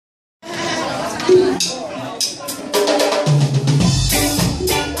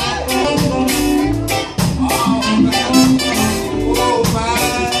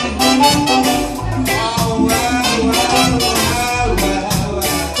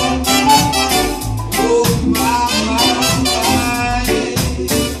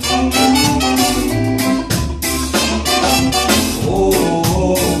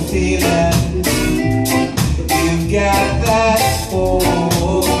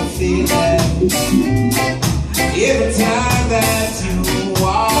Every time that you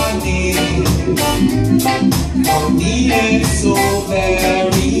are near, I'm needed so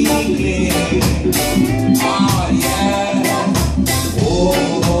very clear. Oh yeah,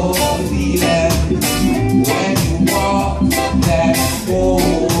 oh feeling when you walk, that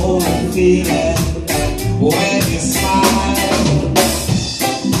oh feeling when you smile.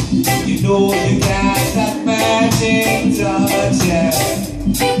 You know you got that magic touch, yeah.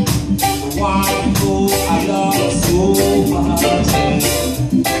 The one who I love so much, yeah.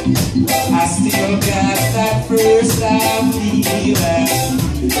 I still got that first time feeling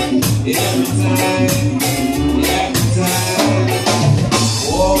every time,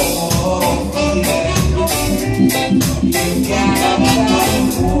 oh, feeling. You got that,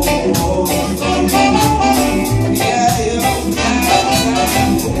 oh, feeling. Yeah, you got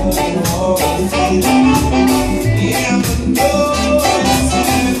that, oh, feeling. Even though it's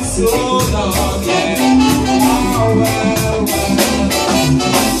been so long, yeah. Oh, well,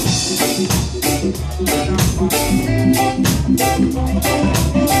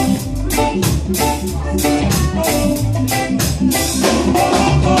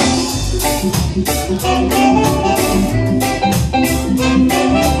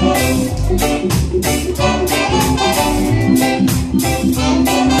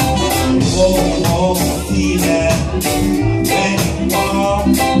 oh, feeling when you walk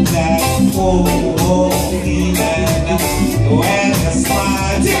that oh, feeling when you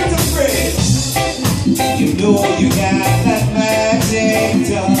smile. Take the bridge. You know you got that magic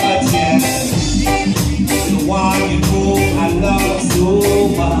touch, yeah. The one you know I love so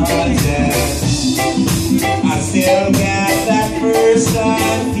much, yeah. I still got that first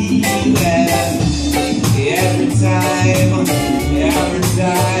time feeling every time, hey,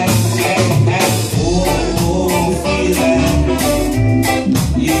 oh, feeling.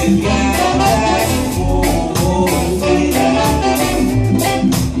 You got that, oh, feeling.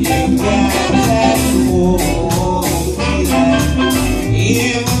 You got that, oh, feeling.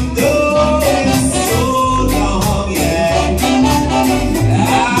 Even though it's so long, yeah,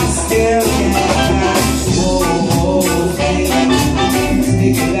 I still got that, oh, feeling.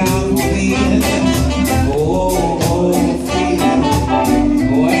 Stick it out, feeling. Oh, feeling.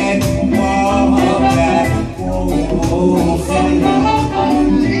 When you walk that, oh, feeling.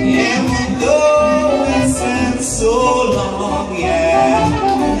 Even though it's been so long, yeah,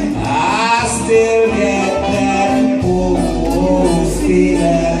 I still get that oh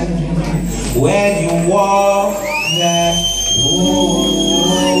feeling when you walk that oh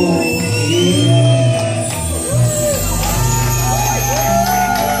feeling.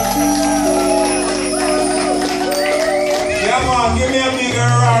 Come on, give me a bigger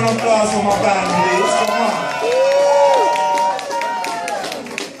round of applause for my band, please. Come on.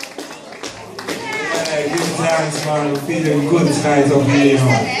 Thanks, man. We're feeling good tonight up here, you know.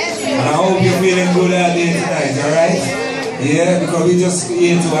 And I hope you're feeling good out there tonight, alright? Yeah, because we just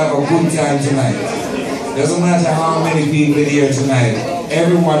here to have a good time tonight. Doesn't matter how many people are here tonight.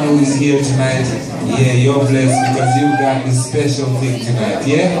 Everyone who is here tonight, yeah, you're blessed because you got this special thing tonight,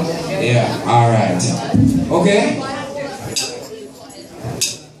 yeah? Yeah, alright. Okay?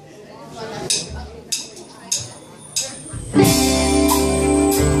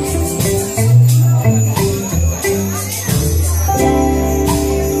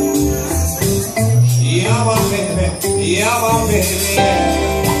 Yeah, my baby,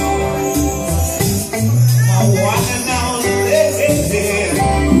 my one and only lady.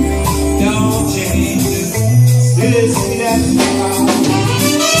 Don't change this, still see that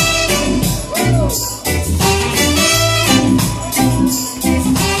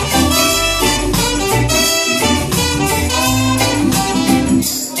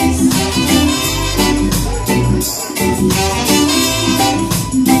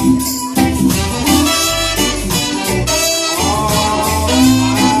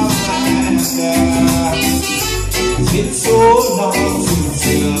it's so long since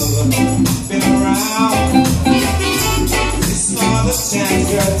you've been around. It's not a chance,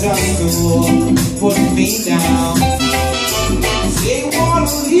 girl, just to put me down. Say you wanna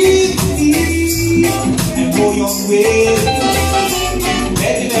leave me and go your way.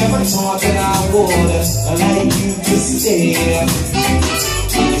 Bet you never thought that I would. would like you to stay.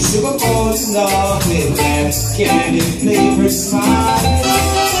 Sugar fall in love with that candy flavored smile.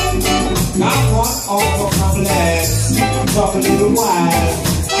 Come on over, come let's talk a little while.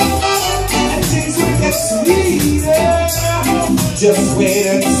 And things will get sweeter. Just wait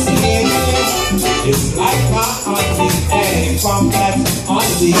and see. It's like my honey and from that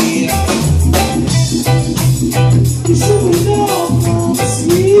honey. You should know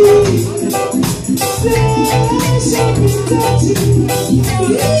sweet. There shall be touching.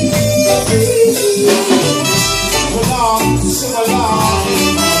 Sing along,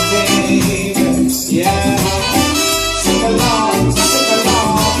 baby. Yeah. Sing along,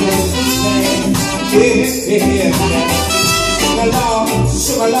 baby. Yeah.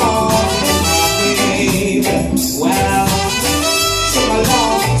 Sing along, baby. Well, sing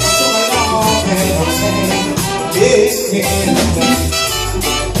along, baby. Yeah.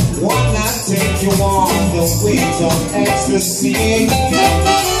 One night take you on the wings of ecstasy.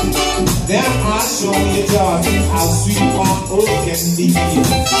 Then I'll show you just how sweet my oak can be.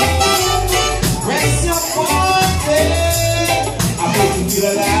 Press your body, I make you feel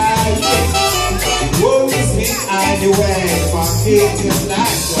alive. Worries behind the way, forget your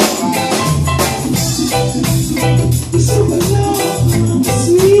life so long,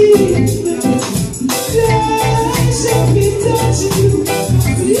 sweet. I shall be touching you.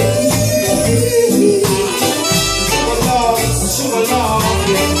 Sugar love,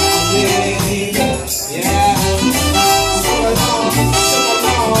 baby. Yeah. Sugar love,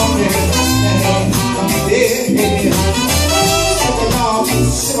 baby.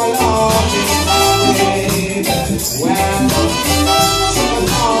 Sugar love, baby. Well,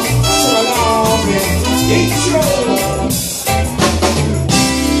 sugar love, baby. It's true.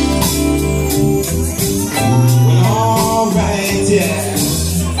 Well, alright, yeah.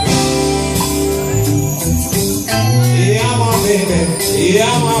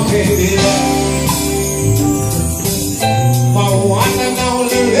 Yeah, my baby, my one and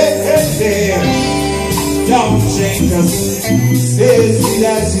only lady. Don't change us, stay sweet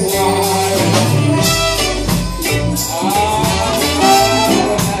as you are.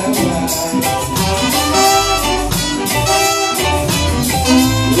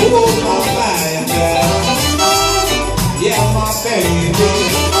 Oh, my mind, yeah, my baby.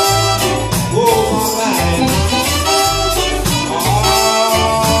 Oh, my mind.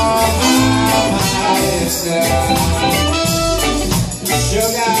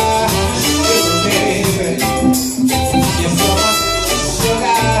 Sugar, baby. Yes,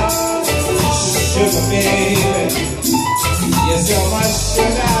 sugar, baby. Yes, so much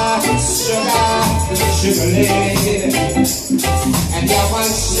sugar lady. And you're my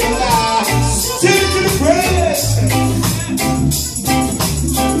sugar, stick to the bread.